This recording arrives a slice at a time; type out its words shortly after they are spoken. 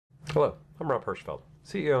Hello, I'm Rob Hirschfeld,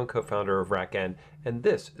 CEO and co-founder of RackN, and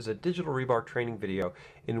this is a digital rebar training video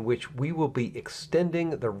in which we will be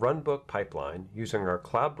extending the runbook pipeline using our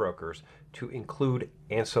cloud brokers to include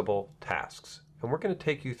Ansible tasks. And we're going to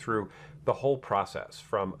take you through the whole process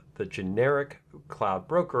from the generic cloud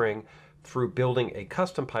brokering through building a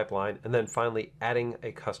custom pipeline and then finally adding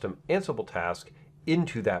a custom Ansible task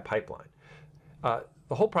into that pipeline.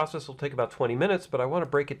 The whole process will take about 20 minutes, but I want to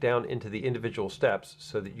break it down into the individual steps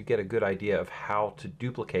so that you get a good idea of how to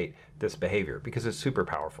duplicate this behavior, because it's super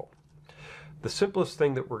powerful. The simplest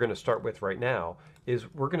thing that we're going to start with right now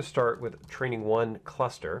is we're going to start with training one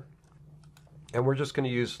cluster, and we're just going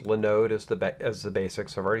to use Linode as the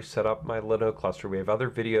basics. I've already set up my Linode cluster. We have other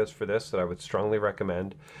videos for this that I would strongly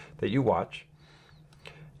recommend that you watch.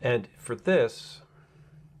 And for this,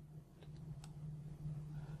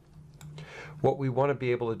 what we want to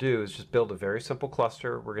be able to do is just build a very simple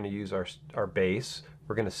cluster. We're going to use our base.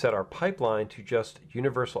 We're going to set our pipeline to just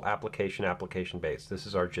universal application base. This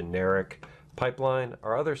is our generic pipeline.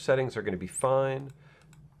 Our other settings are going to be fine.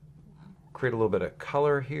 Create a little bit of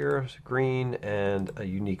color here, green, and a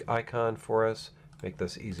unique icon for us. Make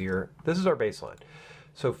this easier. This is our baseline.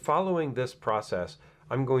 So following this process,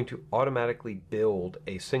 I'm going to automatically build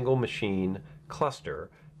a single machine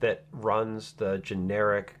cluster that runs the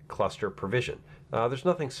generic cluster provision. There's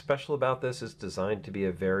nothing special about this. It's designed to be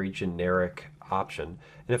a very generic option.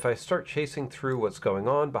 And if I start chasing through what's going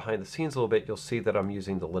on behind the scenes a little bit, you'll see that I'm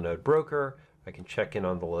using the Linode broker. I can check in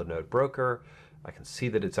on the Linode broker. I can see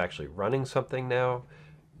that it's actually running something now.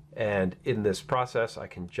 And in this process, I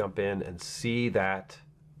can jump in and see that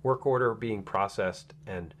work order being processed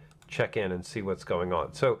and check in and see what's going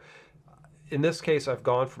on. So in this case, I've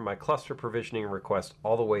gone from my cluster provisioning request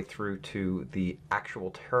all the way through to the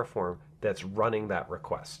actual Terraform that's running that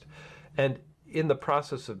request. And in the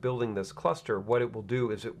process of building this cluster, what it will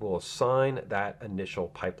do is it will assign that initial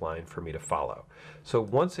pipeline for me to follow. So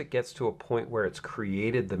once it gets to a point where it's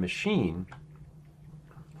created the machine,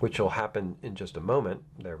 which will happen in just a moment,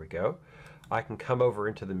 there we go, I can come over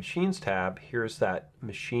into the Machines tab. Here's that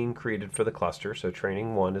machine created for the cluster. So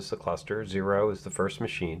training 1 is the cluster, 0 is the first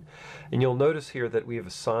machine. And you'll notice here that we have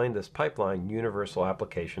assigned this pipeline universal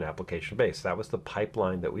application base. That was the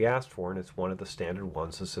pipeline that we asked for, and it's one of the standard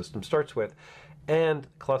ones the system starts with. And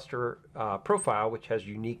cluster profile, which has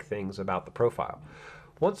unique things about the profile.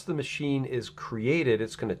 Once the machine is created,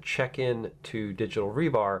 it's going to check in to Digital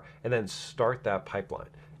Rebar and then start that pipeline.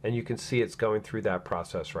 And you can see it's going through that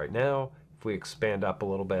process right now. If we expand up a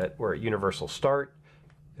little bit, we're at universal start.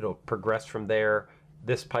 It'll progress from there.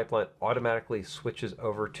 This pipeline automatically switches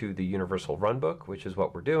over to the universal runbook, which is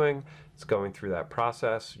what we're doing. It's going through that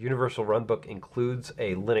process. Universal runbook includes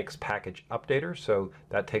a Linux package updater, so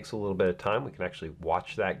that takes a little bit of time. We can actually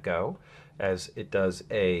watch that go as it does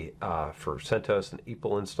a, for CentOS, an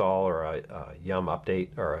EPEL install or a yum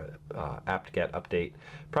update or a apt-get update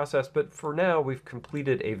process. But for now, we've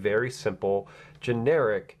completed a very simple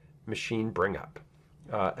generic machine bring up.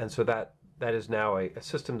 And so that is now a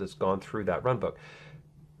system that's gone through that runbook,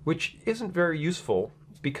 which isn't very useful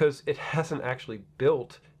because it hasn't actually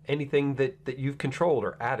built anything that you've controlled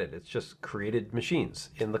or added. It's just created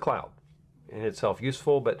machines in the cloud. In itself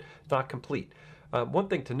useful, but not complete. One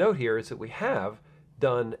thing to note here is that we have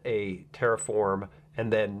done a Terraform,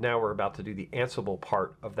 and then now we're about to do the Ansible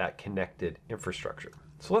part of that connected infrastructure.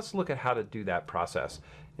 So let's look at how to do that process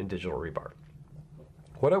in Digital Rebar.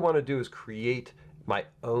 What I want to do is create my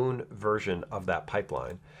own version of that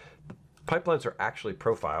pipeline. The pipelines are actually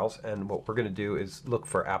profiles, and what we're going to do is look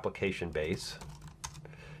for application base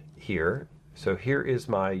here. So here is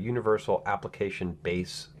my universal application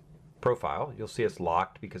base profile. You'll see it's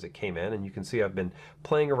locked because it came in, and you can see I've been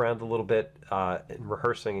playing around a little bit and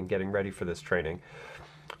rehearsing and getting ready for this training.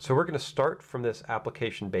 So we're going to start from this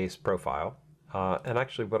application base profile, and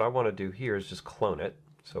actually what I want to do here is just clone it.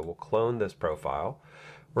 So we'll clone this profile.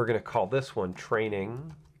 We're going to call this one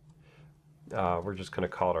training. We're just going to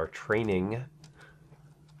call it our training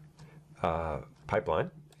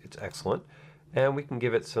pipeline. It's excellent. And we can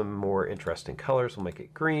give it some more interesting colors. We'll make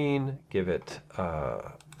it green, give it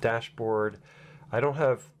dashboard. I don't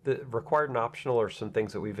have the required and optional or some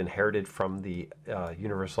things that we've inherited from the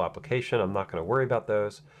universal application. I'm not going to worry about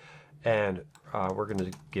those. And we're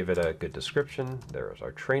going to give it a good description. There's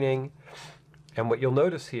our training. And what you'll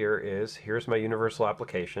notice here is, here's my universal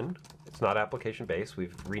application. It's not application based.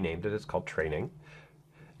 We've renamed it. It's called training.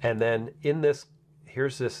 And then in this,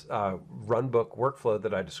 here's this runbook workflow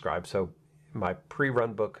that I described. So my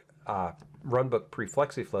pre-runbook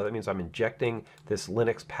pre-flexiflow, that means I'm injecting this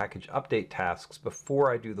Linux package update tasks before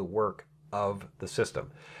I do the work of the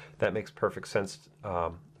system. That makes perfect sense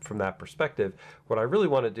from that perspective. What I really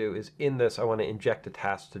want to do is in this, I want to inject a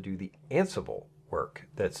task to do the Ansible work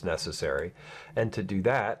that's necessary. And to do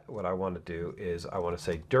that, what I want to do is I want to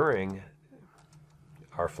say during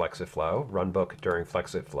our FlexitFlow, runbook during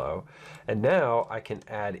FlexitFlow, and now I can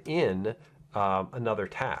add in another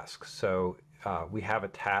task. So we have a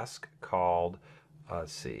task called,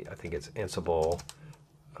 let's see, I think it's Ansible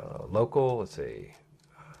local, let's see,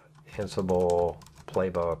 Ansible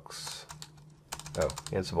Playbooks,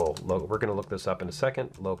 Ansible local, we're going to look this up in a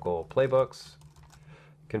second, local Playbooks,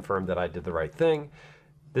 confirm that I did the right thing.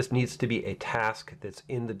 This needs to be a task that's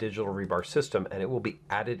in the Digital Rebar system, and it will be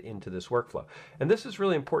added into this workflow. And this is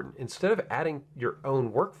really important. Instead of adding your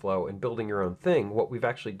own workflow and building your own thing, what we've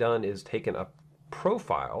actually done is taken a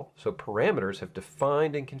profile, so parameters have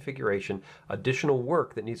defined in configuration additional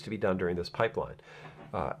work that needs to be done during this pipeline.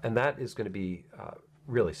 And that is going to be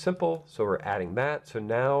really simple, so we're adding that. So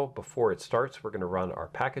now, before it starts, we're going to run our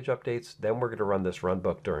package updates, then we're going to run this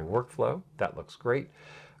runbook during workflow. That looks great.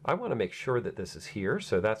 I want to make sure that this is here,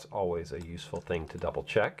 so that's always a useful thing to double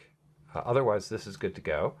check. Otherwise, this is good to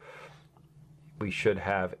go. We should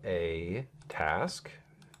have a task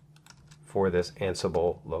for this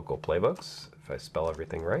Ansible local playbooks, if I spell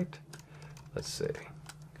everything right. Let's see.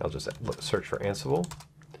 I'll just search for Ansible.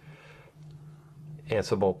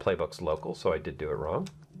 Ansible Playbooks local, so I did do it wrong.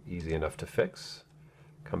 Easy enough to fix.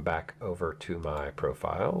 Come back over to my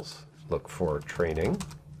profiles, look for training.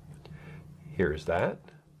 Here's that.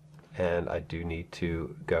 And I do need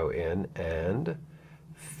to go in and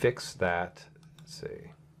fix that. Let's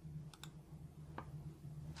see.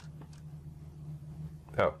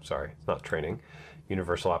 Oh, sorry, it's not training.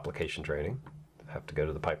 Universal application training. I have to go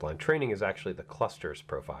to the pipeline. Training is actually the clusters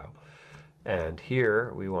profile. And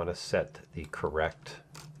here we want to set the correct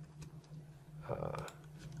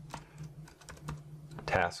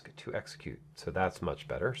task to execute. So that's much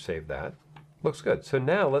better. Save that. Looks good. So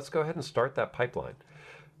now let's go ahead and start that pipeline.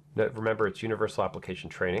 Now, remember, it's universal application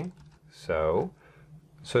training. So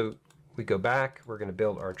we go back. We're going to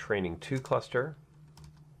build our training 2 cluster.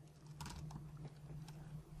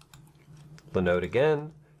 Linode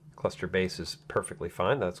again. Cluster base is perfectly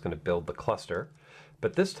fine. That's going to build the cluster.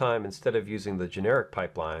 But this time, instead of using the generic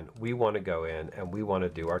pipeline, we want to go in and we want to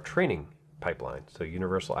do our training pipeline. So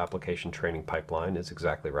universal application training pipeline is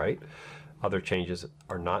exactly right. Other changes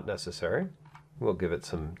are not necessary. We'll give it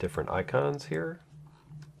some different icons here.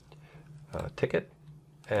 Ticket,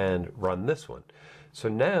 and run this one. So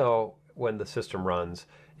now when the system runs,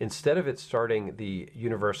 instead of it starting the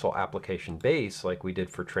universal application base like we did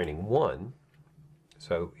for training 1,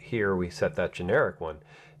 so here we set that generic one.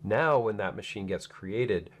 Now when that machine gets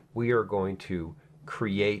created, we are going to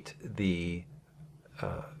create the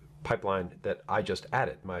pipeline that I just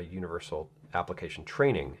added, my universal application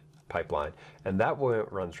training pipeline, and that when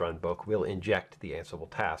it runs runbook, we'll inject the Ansible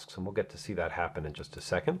tasks, and we'll get to see that happen in just a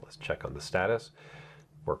second. Let's check on the status.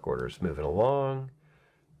 Work order is moving along,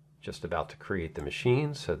 just about to create the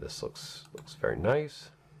machine, so this looks very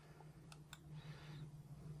nice.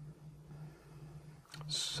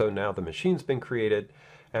 So now the machine's been created,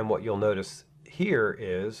 and what you'll notice here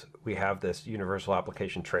is we have this universal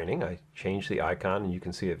application training. I changed the icon and you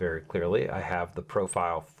can see it very clearly. I have the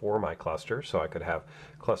profile for my cluster, so I could have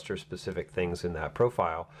cluster specific things in that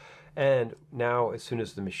profile. And now as soon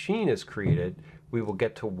as the machine is created, we will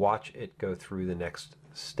get to watch it go through the next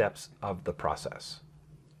steps of the process.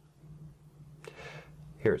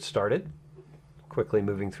 Here it started, quickly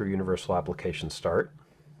moving through universal application start.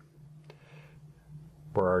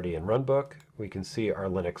 We're already in runbook. We can see our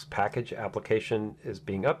Linux package application is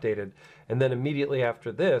being updated. And then immediately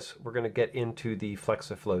after this, we're going to get into the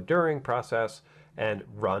FlexitFlow during process and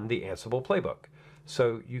run the Ansible playbook.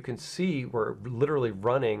 So you can see we're literally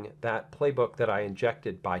running that playbook that I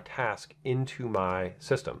injected by task into my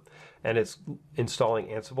system. And it's installing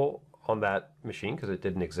Ansible on that machine because it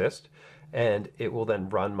didn't exist. And it will then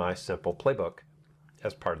run my simple playbook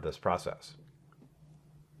as part of this process.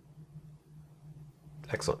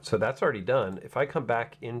 Excellent. So that's already done. If I come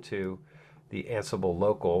back into the Ansible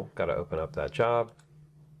local, got to open up that job.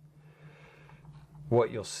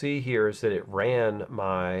 What you'll see here is that it ran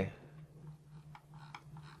my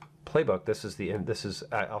playbook.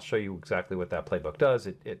 I'll show you exactly what that playbook does.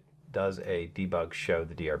 It does a debug show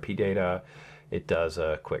the DRP data. It does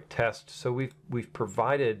a quick test. So we've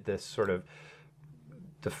provided this sort of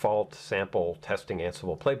default sample testing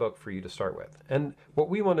Ansible playbook for you to start with. And what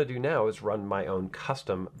we want to do now is run my own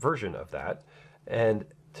custom version of that. And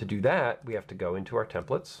to do that, we have to go into our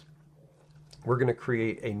templates. We're going to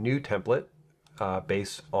create a new template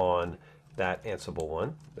based on that Ansible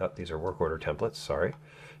one. These are work order templates, sorry.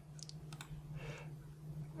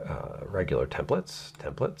 regular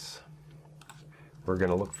templates. We're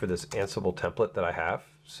going to look for this Ansible template that I have.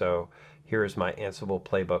 So here is my Ansible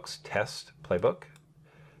Playbooks test playbook.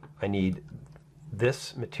 I need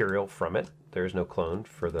this material from it. There's no clone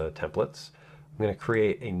for the templates. I'm going to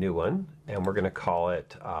create a new one, and we're going to call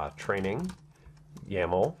it training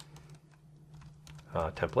YAML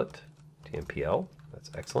template, TMPL.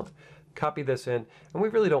 That's excellent. Copy this in, and we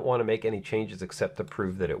really don't want to make any changes except to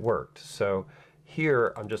prove that it worked. So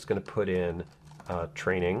here I'm just going to put in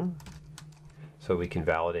training, so we can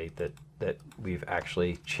validate that we've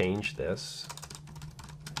actually changed this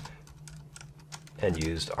and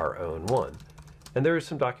used our own one. And there is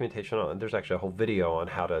some documentation on it. There's actually a whole video on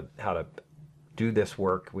how to do this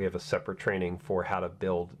work. We have a separate training for how to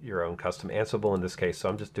build your own custom Ansible in this case. So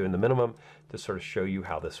I'm just doing the minimum to sort of show you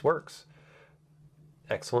how this works.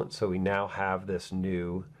 Excellent. So we now have this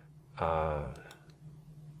new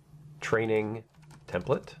training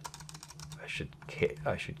template. I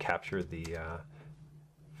should capture the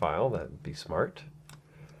file. That would be smart.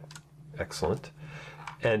 Excellent.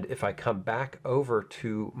 And if I come back over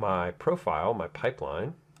to my profile, my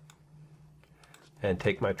pipeline, and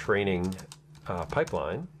take my training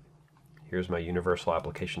pipeline, here's my universal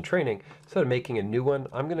application training. Instead of making a new one,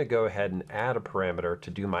 I'm going to go ahead and add a parameter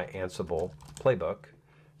to do my Ansible playbook.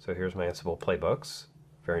 So here's my Ansible playbooks.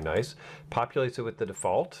 Very nice. Populates it with the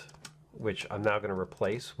default, which I'm now going to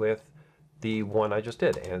replace with the one I just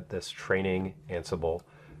did, and this training Ansible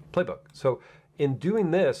playbook. So in doing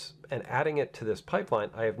this and adding it to this pipeline,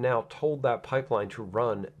 I have now told that pipeline to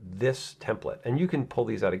run this template. And you can pull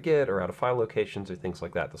these out of Git or out of file locations or things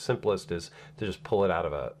like that. The simplest is to just pull it out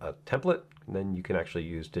of a template, and then you can actually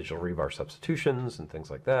use digital rebar substitutions and things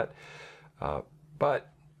like that.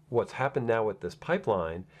 But what's happened now with this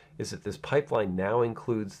pipeline is that this pipeline now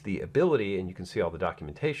includes the ability, and you can see all the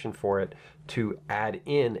documentation for it, to add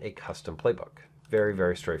in a custom playbook. Very,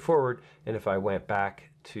 very straightforward. And if I went back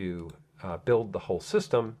to build the whole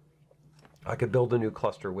system, I could build a new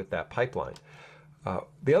cluster with that pipeline.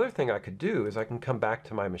 The other thing I could do is I can come back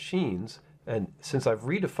to my machines, and since I've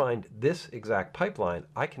redefined this exact pipeline,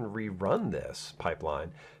 I can rerun this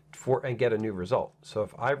pipeline and get a new result. So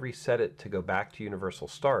if I reset it to go back to universal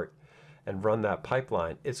start and run that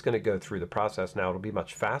pipeline, it's going to go through the process. Now it'll be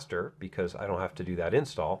much faster because I don't have to do that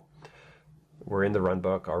install. We're in the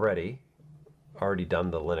runbook already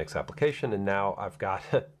done the Linux application, and now I've got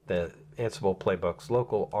the Ansible Playbooks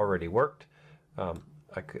local already worked.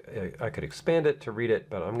 I could expand it to read it,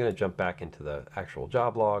 but I'm going to jump back into the actual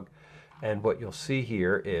job log, and what you'll see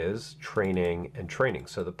here is training and training.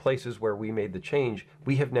 So the places where we made the change,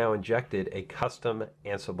 we have now injected a custom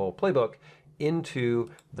Ansible playbook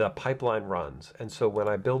into the pipeline runs. And so when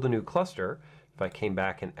I build a new cluster, if I came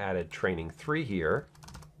back and added training 3 here,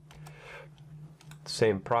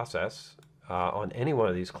 same process. On any one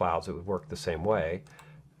of these clouds, it would work the same way.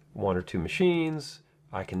 1 or 2 machines.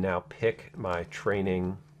 I can now pick my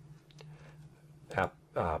training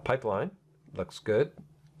pipeline. Looks good.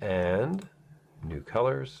 And new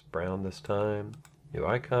colors, brown this time. New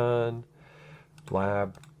icon,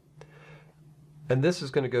 lab. And this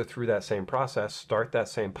is going to go through that same process, start that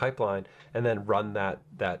same pipeline, and then run that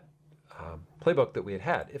playbook that we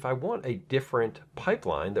had. If I want a different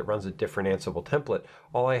pipeline that runs a different Ansible template,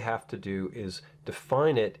 all I have to do is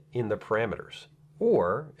define it in the parameters.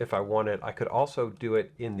 Or if I wanted, I could also do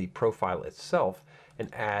it in the profile itself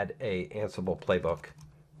and add a Ansible playbook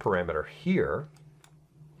parameter here.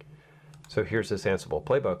 So here's this Ansible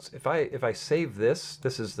playbooks. If I save this,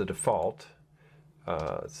 this is the default.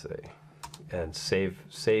 Let's see. And save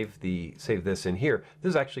this in here. This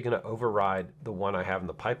is actually going to override the one I have in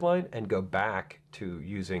the pipeline and go back to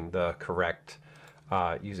using the correct,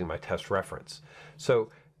 using my test reference.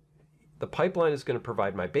 So the pipeline is going to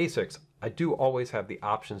provide my basics. I do always have the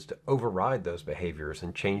options to override those behaviors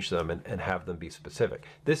and change them and have them be specific.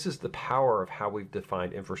 This is the power of how we've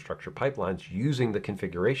defined infrastructure pipelines using the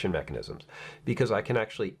configuration mechanisms, because I can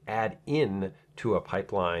actually add in to a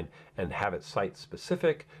pipeline and have it site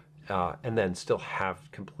specific, and then still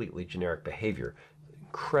have completely generic behavior.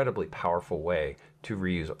 Incredibly powerful way to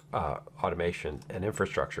reuse automation and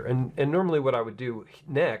infrastructure. And normally what I would do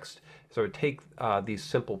next is I would take these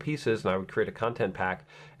simple pieces and I would create a content pack,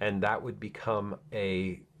 and that would become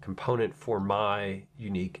a component for my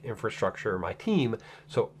unique infrastructure, my team.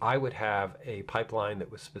 So I would have a pipeline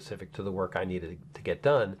that was specific to the work I needed to get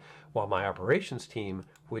done, while my operations team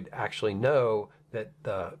would actually know that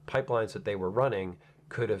the pipelines that they were running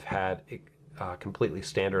could have had completely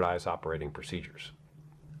standardized operating procedures.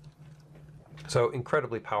 So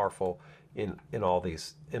incredibly powerful in all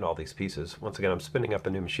these pieces. Once again, I'm spinning up a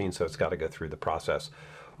new machine, so it's got to go through the process.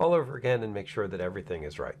 all over again and make sure that everything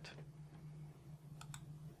is right.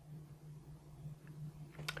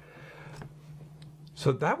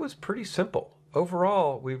 So that was pretty simple.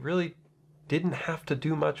 Overall, we really didn't have to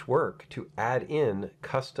do much work to add in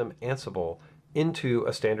custom Ansible into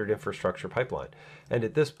a standard infrastructure pipeline. And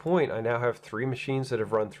at this point, I now have 3 machines that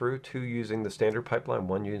have run through, 2 using the standard pipeline,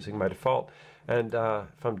 1 using my default. And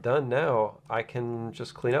if I'm done now, I can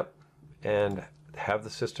just clean up and have the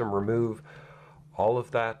system remove all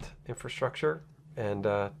of that infrastructure and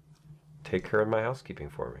take care of my housekeeping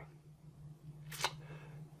for me.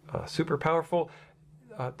 Super powerful.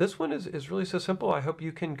 This one is really so simple. I hope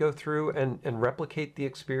you can go through and replicate the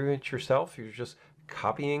experience yourself. You're just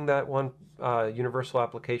copying that one universal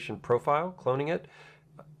application profile, cloning it,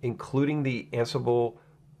 including the Ansible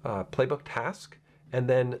Playbook task, and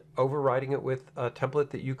then overriding it with a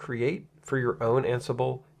template that you create for your own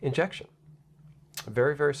Ansible injection.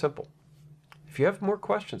 Very, very simple. If you have more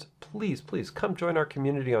questions, please come join our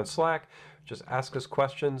community on Slack. Just ask us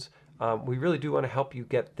questions. We really do want to help you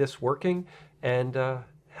get this working and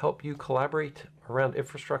help you collaborate around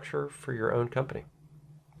infrastructure for your own company.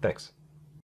 Thanks.